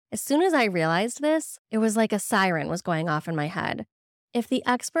As soon as I realized this, it was like a siren was going off in my head. If the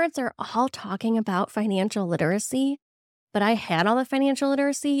experts are all talking about financial literacy, but I had all the financial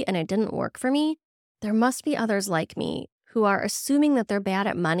literacy and it didn't work for me, there must be others like me who are assuming that they're bad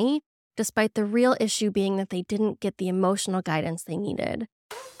at money, despite the real issue being that they didn't get the emotional guidance they needed.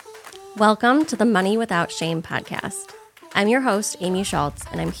 Welcome to the Money Without Shame podcast. I'm your host, Amy Schultz,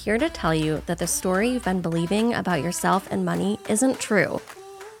 and I'm here to tell you that the story you've been believing about yourself and money isn't true.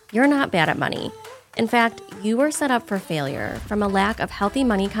 You're not bad at money. In fact, you were set up for failure from a lack of healthy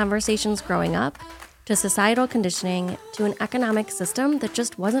money conversations growing up, to societal conditioning, to an economic system that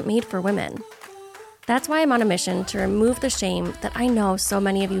just wasn't made for women. That's why I'm on a mission to remove the shame that I know so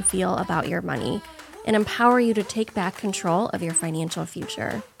many of you feel about your money and empower you to take back control of your financial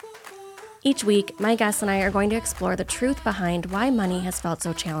future. Each week, my guests and I are going to explore the truth behind why money has felt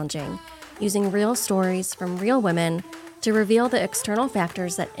so challenging, using real stories from real women to reveal the external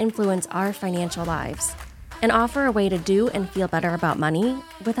factors that influence our financial lives, and offer a way to do and feel better about money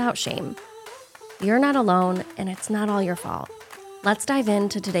without shame. You're not alone, and it's not all your fault. Let's dive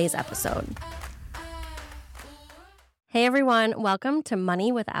into today's episode. Hey everyone, welcome to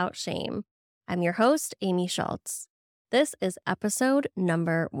Money Without Shame. I'm your host, Amy Schultz. This is episode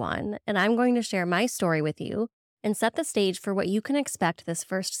number 1, and I'm going to share my story with you and set the stage for what you can expect this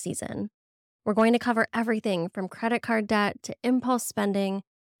first season. We're going to cover everything from credit card debt to impulse spending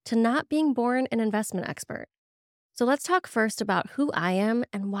to not being born an investment expert. So let's talk first about who I am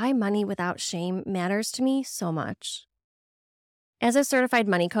and why money without shame matters to me so much. As a certified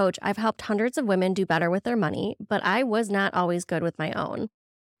money coach, I've helped hundreds of women do better with their money, but I was not always good with my own.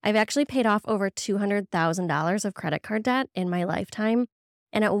 I've actually paid off over $200,000 of credit card debt in my lifetime,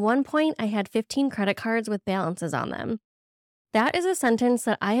 and at one point I had 15 credit cards with balances on them. That is a sentence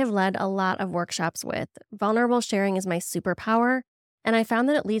that I have led a lot of workshops with. Vulnerable sharing is my superpower, and I found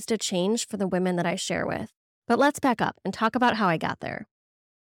that it leads to change for the women that I share with. But let's back up and talk about how I got there.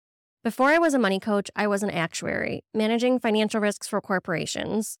 Before I was a money coach, I was an actuary, managing financial risks for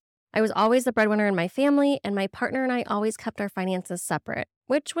corporations. I was always the breadwinner in my family, and my partner and I always kept our finances separate,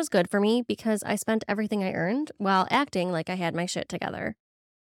 which was good for me because I spent everything I earned while acting like I had my shit together.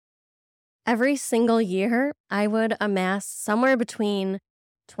 Every single year, I would amass somewhere between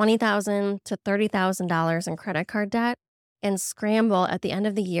 $20,000 to $30,000 in credit card debt and scramble at the end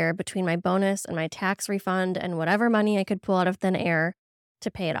of the year between my bonus and my tax refund and whatever money I could pull out of thin air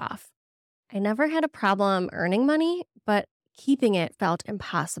to pay it off. I never had a problem earning money, but keeping it felt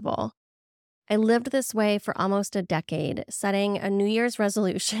impossible. I lived this way for almost a decade, setting a New Year's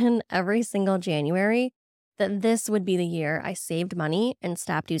resolution every single January that this would be the year I saved money and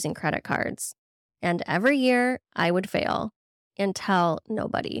stopped using credit cards. And every year I would fail and tell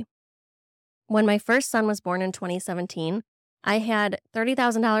nobody. When my first son was born in 2017, I had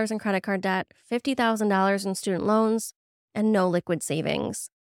 $30,000 in credit card debt, $50,000 in student loans, and no liquid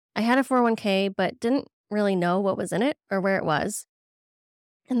savings. I had a 401k, but didn't really know what was in it or where it was.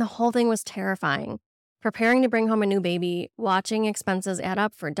 And the whole thing was terrifying. Preparing to bring home a new baby, watching expenses add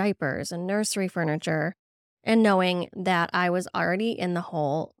up for diapers and nursery furniture, and knowing that I was already in the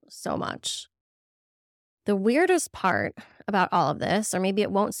hole so much. The weirdest part about all of this, or maybe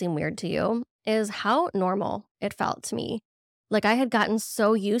it won't seem weird to you, is how normal it felt to me. Like I had gotten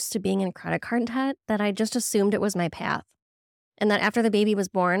so used to being in credit card debt that I just assumed it was my path. And that after the baby was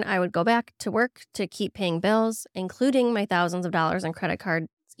born, I would go back to work to keep paying bills, including my thousands of dollars in credit cards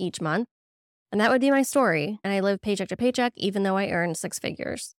each month. And that would be my story. And I lived paycheck to paycheck, even though I earned 6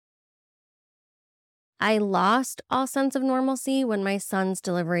 figures. I lost all sense of normalcy when my son's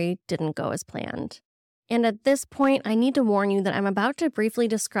delivery didn't go as planned. And at this point, I need to warn you that I'm about to briefly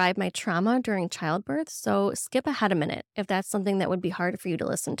describe my trauma during childbirth, so skip ahead a minute if that's something that would be hard for you to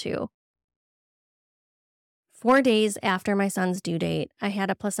listen to. 4 days after my son's due date, I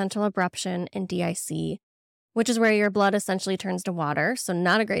had a placental abruption and DIC, which is where your blood essentially turns to water, so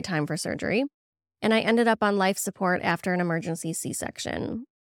not a great time for surgery. And I ended up on life support after an emergency C-section.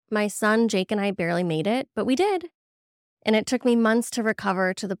 My son, Jake, and I barely made it, but we did. And it took me months to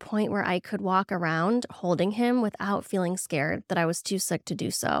recover to the point where I could walk around holding him without feeling scared that I was too sick to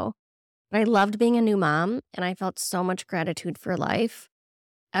do so. But I loved being a new mom, and I felt so much gratitude for life.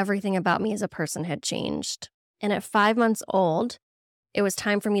 Everything about me as a person had changed. And at 5 months old, it was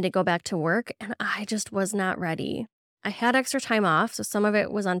time for me to go back to work, and I just was not ready. I had extra time off, so some of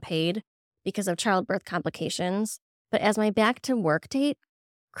it was unpaid because of childbirth complications. But as my back to work date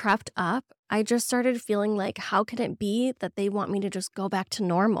crept up, I just started feeling like, how can it be that they want me to just go back to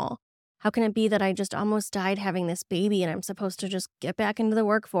normal? How can it be that I just almost died having this baby and I'm supposed to just get back into the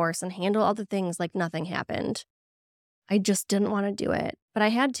workforce and handle all the things like nothing happened? I just didn't want to do it, but I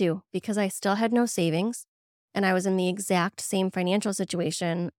had to because I still had no savings and I was in the exact same financial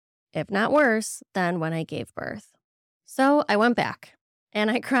situation, if not worse, than when I gave birth. So I went back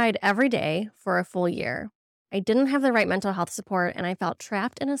and I cried every day for a full year. I didn't have the right mental health support and I felt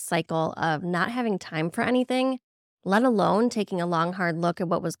trapped in a cycle of not having time for anything, let alone taking a long, hard look at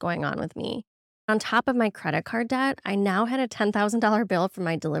what was going on with me. On top of my credit card debt, I now had a $10,000 bill for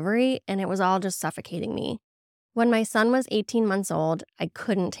my delivery and it was all just suffocating me. When my son was 18 months old, I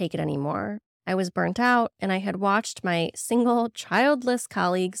couldn't take it anymore. I was burnt out and I had watched my single, childless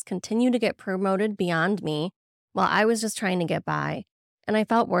colleagues continue to get promoted beyond me while I was just trying to get by. And I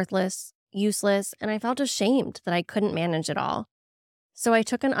felt worthless, useless, and I felt ashamed that I couldn't manage it all. So I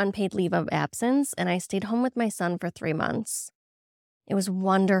took an unpaid leave of absence and I stayed home with my son for 3 months. It was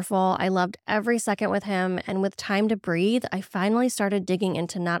wonderful. I loved every second with him, and with time to breathe, I finally started digging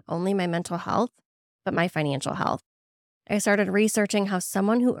into not only my mental health, but my financial health. I started researching how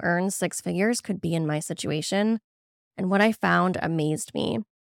someone who earns 6 figures could be in my situation, and what I found amazed me.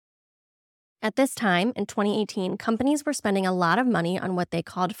 At this time, in 2018, companies were spending a lot of money on what they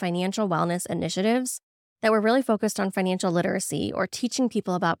called financial wellness initiatives that were really focused on financial literacy or teaching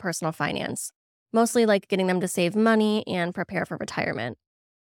people about personal finance, mostly like getting them to save money and prepare for retirement.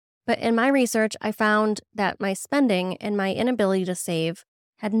 But in my research, I found that my spending and my inability to save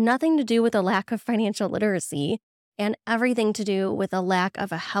had nothing to do with a lack of financial literacy and everything to do with a lack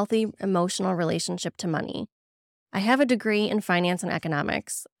of a healthy emotional relationship to money. I have a degree in finance and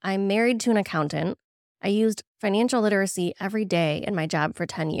economics. I'm married to an accountant. I used financial literacy every day in my job for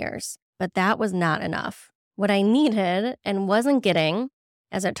 10 years, but that was not enough. What I needed and wasn't getting,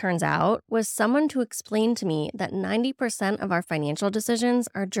 as it turns out, was someone to explain to me that 90% of our financial decisions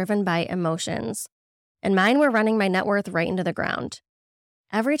are driven by emotions, and mine were running my net worth right into the ground.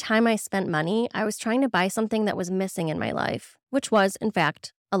 Every time I spent money, I was trying to buy something that was missing in my life, which was, in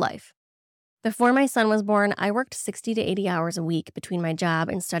fact, a life. Before my son was born, I worked 60 to 80 hours a week between my job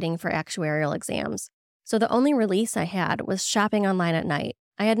and studying for actuarial exams. So the only release I had was shopping online at night.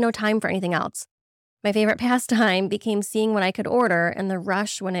 I had no time for anything else. My favorite pastime became seeing what I could order and the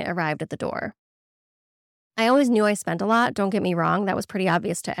rush when it arrived at the door. I always knew I spent a lot, don't get me wrong, that was pretty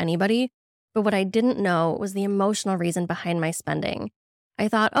obvious to anybody. But what I didn't know was the emotional reason behind my spending. I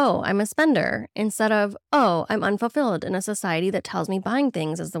thought, oh, I'm a spender, instead of, oh, I'm unfulfilled in a society that tells me buying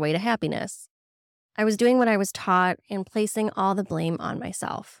things is the way to happiness. I was doing what I was taught and placing all the blame on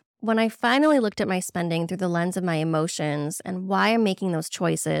myself. When I finally looked at my spending through the lens of my emotions and why I'm making those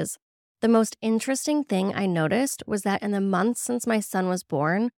choices, the most interesting thing I noticed was that in the months since my son was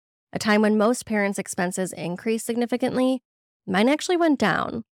born, a time when most parents' expenses increased significantly, mine actually went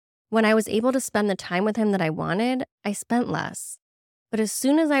down. When I was able to spend the time with him that I wanted, I spent less. But as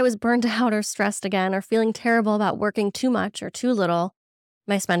soon as I was burnt out or stressed again or feeling terrible about working too much or too little,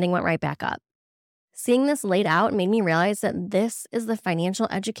 my spending went right back up. Seeing this laid out made me realize that this is the financial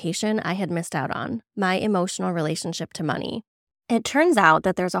education I had missed out on, my emotional relationship to money. It turns out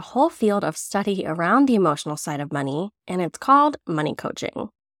that there's a whole field of study around the emotional side of money, and it's called money coaching.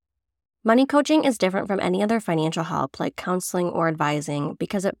 Money coaching is different from any other financial help like counseling or advising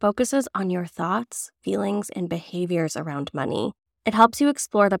because it focuses on your thoughts, feelings, and behaviors around money. It helps you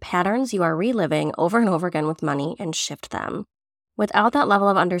explore the patterns you are reliving over and over again with money and shift them. Without that level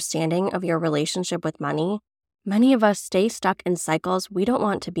of understanding of your relationship with money, many of us stay stuck in cycles we don't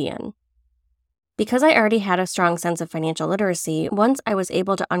want to be in. Because I already had a strong sense of financial literacy, once I was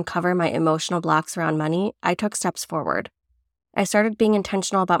able to uncover my emotional blocks around money, I took steps forward. I started being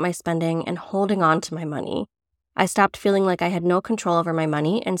intentional about my spending and holding on to my money. I stopped feeling like I had no control over my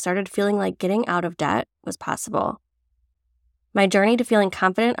money and started feeling like getting out of debt was possible. My journey to feeling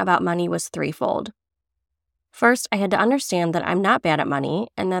confident about money was threefold. First, I had to understand that I'm not bad at money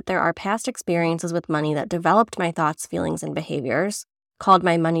and that there are past experiences with money that developed my thoughts, feelings, and behaviors, called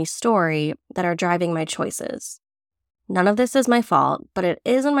my money story, that are driving my choices. None of this is my fault, but it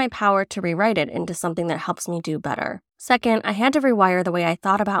is in my power to rewrite it into something that helps me do better. Second, I had to rewire the way I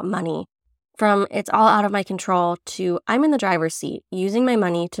thought about money, from it's all out of my control to I'm in the driver's seat, using my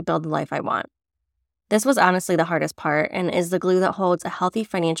money to build the life I want. This was honestly the hardest part and is the glue that holds a healthy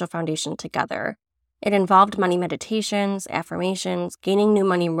financial foundation together. It involved money meditations, affirmations, gaining new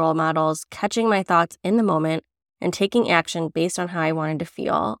money role models, catching my thoughts in the moment, and taking action based on how I wanted to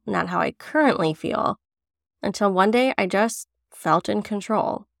feel, not how I currently feel, until one day I just felt in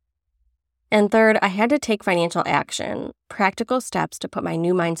control. And third, I had to take financial action, practical steps to put my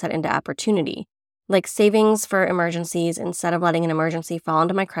new mindset into opportunity, like savings for emergencies instead of letting an emergency fall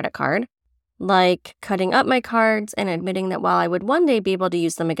into my credit card, like cutting up my cards and admitting that while I would one day be able to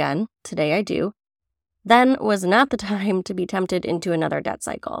use them again, today I do, Then was not the time to be tempted into another debt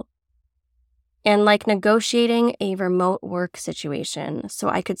cycle. And like negotiating a remote work situation so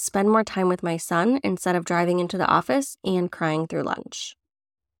I could spend more time with my son instead of driving into the office and crying through lunch.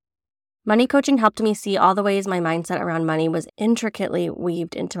 Money coaching helped me see all the ways my mindset around money was intricately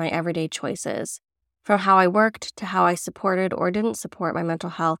weaved into my everyday choices, from how I worked to how I supported or didn't support my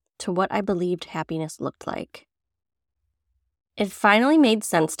mental health to what I believed happiness looked like. It finally made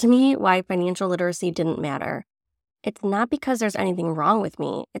sense to me why financial literacy didn't matter. It's not because there's anything wrong with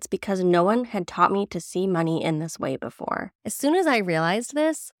me. It's because no one had taught me to see money in this way before. As soon as I realized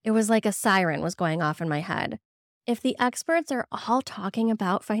this, it was like a siren was going off in my head. If the experts are all talking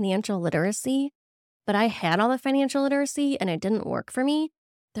about financial literacy, but I had all the financial literacy and it didn't work for me,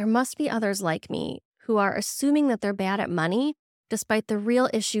 there must be others like me who are assuming that they're bad at money, despite the real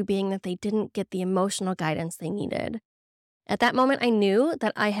issue being that they didn't get the emotional guidance they needed. At that moment, I knew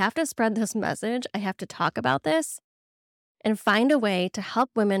that I have to spread this message. I have to talk about this and find a way to help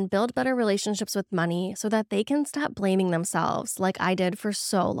women build better relationships with money so that they can stop blaming themselves like I did for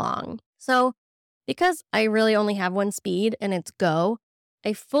so long. So, because I really only have one speed and it's go,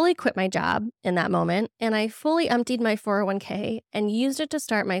 I fully quit my job in that moment and I fully emptied my 401k and used it to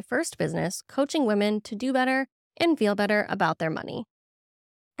start my first business, coaching women to do better and feel better about their money.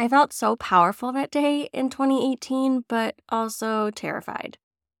 I felt so powerful that day in 2018, but also terrified.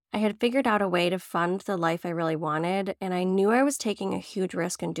 I had figured out a way to fund the life I really wanted, and I knew I was taking a huge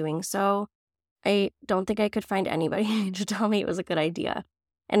risk in doing so. I don't think I could find anybody to tell me it was a good idea.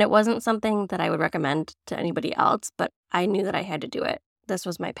 And it wasn't something that I would recommend to anybody else, but I knew that I had to do it. This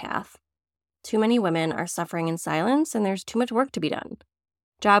was my path. Too many women are suffering in silence, and there's too much work to be done.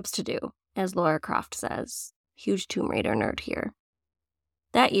 Jobs to do, as Laura Croft says. Huge Tomb Raider nerd here.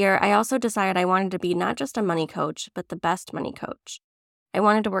 That year, I also decided I wanted to be not just a money coach, but the best money coach. I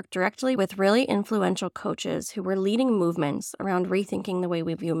wanted to work directly with really influential coaches who were leading movements around rethinking the way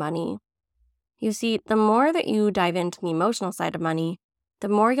we view money. You see, the more that you dive into the emotional side of money, the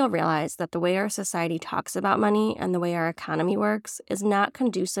more you'll realize that the way our society talks about money and the way our economy works is not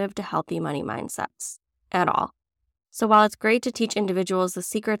conducive to healthy money mindsets at all. So while it's great to teach individuals the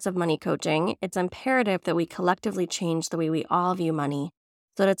secrets of money coaching, it's imperative that we collectively change the way we all view money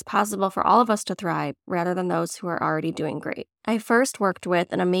so that it's possible for all of us to thrive rather than those who are already doing great. I first worked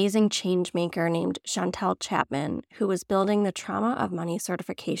with an amazing change maker named Chantel Chapman, who was building the Trauma of Money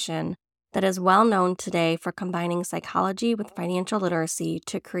certification that is well known today for combining psychology with financial literacy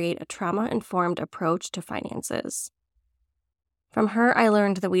to create a trauma-informed approach to finances. From her, I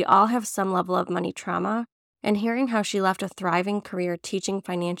learned that we all have some level of money trauma, and hearing how she left a thriving career teaching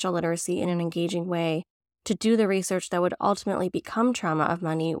financial literacy in an engaging way to do the research that would ultimately become Trauma of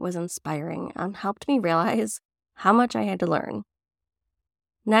Money was inspiring and helped me realize how much I had to learn.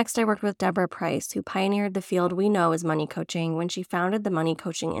 Next, I worked with Deborah Price, who pioneered the field we know as money coaching when she founded the Money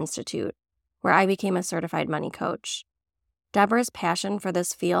Coaching Institute, where I became a certified money coach. Deborah's passion for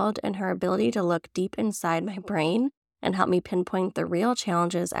this field and her ability to look deep inside my brain and help me pinpoint the real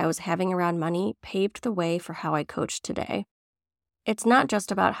challenges I was having around money paved the way for how I coach today. It's not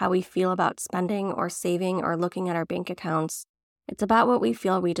just about how we feel about spending or saving or looking at our bank accounts. It's about what we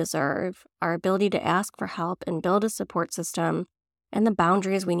feel we deserve, our ability to ask for help and build a support system, and the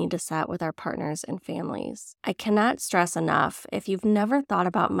boundaries we need to set with our partners and families. I cannot stress enough, if you've never thought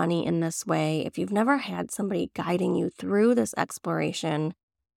about money in this way, if you've never had somebody guiding you through this exploration,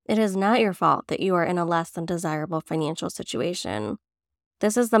 it is not your fault that you are in a less than desirable financial situation.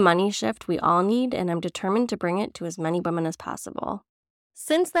 This is the money shift we all need, and I'm determined to bring it to as many women as possible.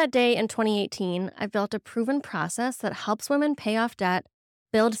 Since that day in 2018, I've built a proven process that helps women pay off debt,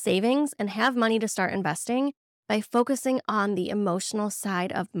 build savings, and have money to start investing by focusing on the emotional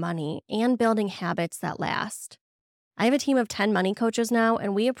side of money and building habits that last. I have a team of 10 money coaches now,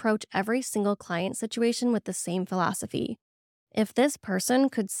 and we approach every single client situation with the same philosophy. If this person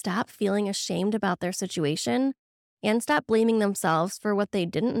could stop feeling ashamed about their situation and stop blaming themselves for what they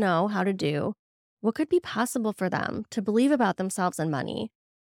didn't know how to do, what could be possible for them to believe about themselves and money?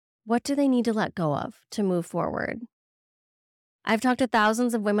 What do they need to let go of to move forward? I've talked to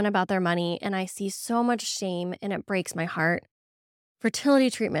thousands of women about their money, and I see so much shame, and it breaks my heart.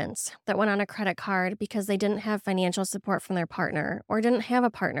 Fertility treatments that went on a credit card because they didn't have financial support from their partner or didn't have a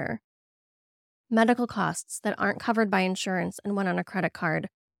partner. Medical costs that aren't covered by insurance and went on a credit card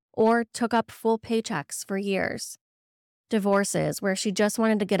or took up full paychecks for years. Divorces where she just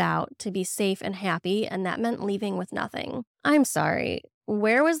wanted to get out to be safe and happy, and that meant leaving with nothing. I'm sorry,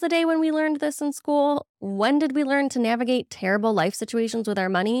 where was the day when we learned this in school? When did we learn to navigate terrible life situations with our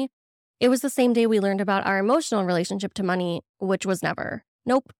money? It was the same day we learned about our emotional relationship to money, which was never.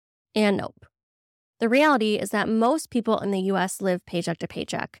 Nope and nope. The reality is that most people in the US live paycheck to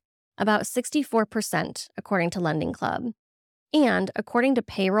paycheck, about 64%, according to Lending Club. And according to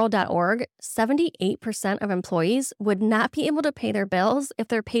payroll.org, 78% of employees would not be able to pay their bills if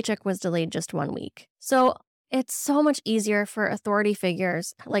their paycheck was delayed just 1 week. So it's so much easier for authority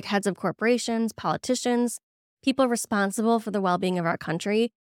figures like heads of corporations, politicians, people responsible for the well-being of our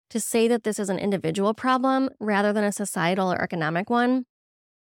country to say that this is an individual problem rather than a societal or economic one.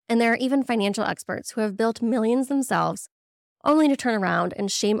 And there are even financial experts who have built millions themselves only to turn around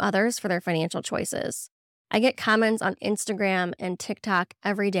and shame others for their financial choices. I get comments on Instagram and TikTok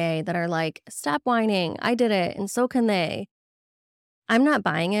every day that are like, "Stop whining, I did it, and so can they." I'm not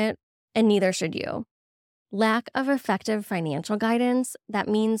buying it, and neither should you. Lack of effective financial guidance, that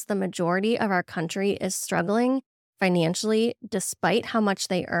means the majority of our country is struggling financially despite how much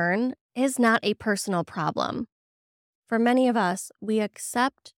they earn, is not a personal problem. For many of us, we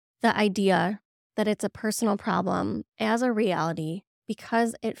accept the idea that it's a personal problem as a reality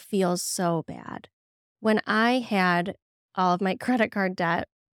because it feels so bad. When I had all of my credit card debt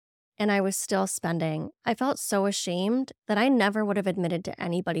and I was still spending, I felt so ashamed that I never would have admitted to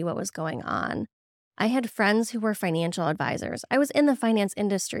anybody what was going on. I had friends who were financial advisors. I was in the finance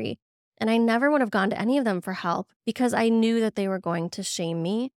industry, and I never would have gone to any of them for help because I knew that they were going to shame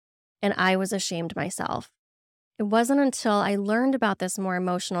me, and I was ashamed myself. It wasn't until I learned about this more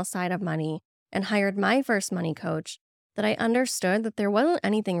emotional side of money and hired my first money coach that I understood that there wasn't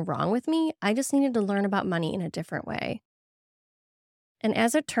anything wrong with me. I just needed to learn about money in a different way. And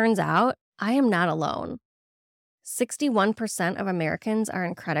as it turns out, I am not alone. 61% of Americans are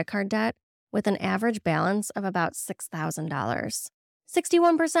in credit card debt with an average balance of about $6,000.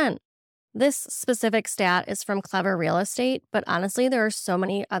 61%. This specific stat is from Clever Real Estate, but honestly, there are so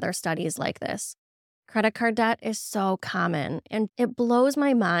many other studies like this. Credit card debt is so common, and it blows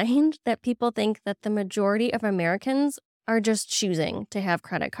my mind that people think that the majority of Americans are just choosing to have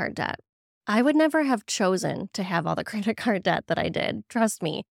credit card debt. I would never have chosen to have all the credit card debt that I did. Trust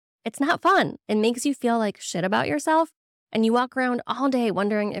me, it's not fun. It makes you feel like shit about yourself, and you walk around all day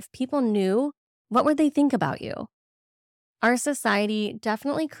wondering if people knew, what would they think about you? Our society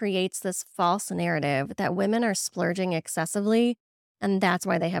definitely creates this false narrative that women are splurging excessively, and that's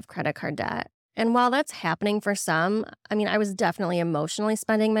why they have credit card debt. And while that's happening for some, I was definitely emotionally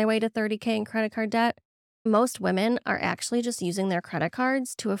spending my way to $30K in credit card debt. Most women are actually just using their credit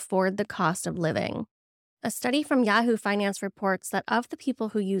cards to afford the cost of living. A study from Yahoo Finance reports that of the people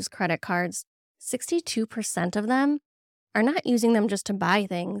who use credit cards, 62% of them are not using them just to buy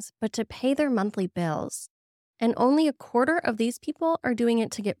things, but to pay their monthly bills. And only a quarter of these people are doing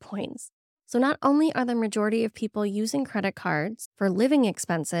it to get points. So not only are the majority of people using credit cards for living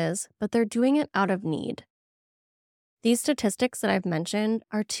expenses, but they're doing it out of need. These statistics that I've mentioned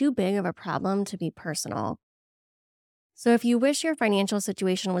are too big of a problem to be personal. So if you wish your financial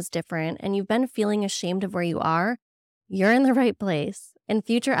situation was different and you've been feeling ashamed of where you are, you're in the right place. In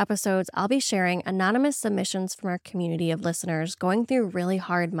future episodes, I'll be sharing anonymous submissions from our community of listeners going through really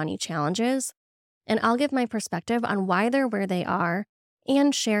hard money challenges, and I'll give my perspective on why they're where they are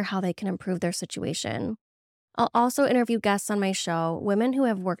and share how they can improve their situation. I'll also interview guests on my show, women who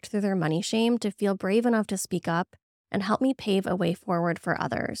have worked through their money shame to feel brave enough to speak up and help me pave a way forward for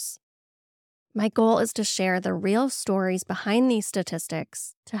others. My goal is to share the real stories behind these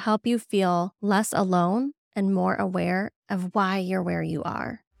statistics to help you feel less alone and more aware of why you're where you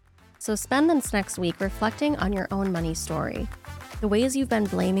are. So spend this next week reflecting on your own money story, the ways you've been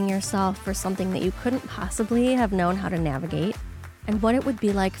blaming yourself for something that you couldn't possibly have known how to navigate, and what it would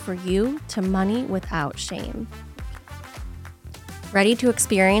be like for you to money without shame. Ready to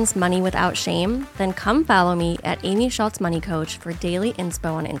experience money without shame? Then come follow me at Amy Schultz Money Coach for daily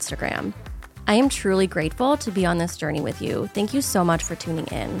inspo on Instagram. I am truly grateful to be on this journey with you. Thank you so much for tuning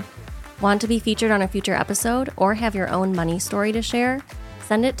in. Want to be featured on a future episode or have your own money story to share?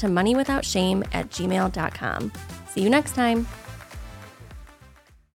 Send it to moneywithoutshame@gmail.com. See you next time.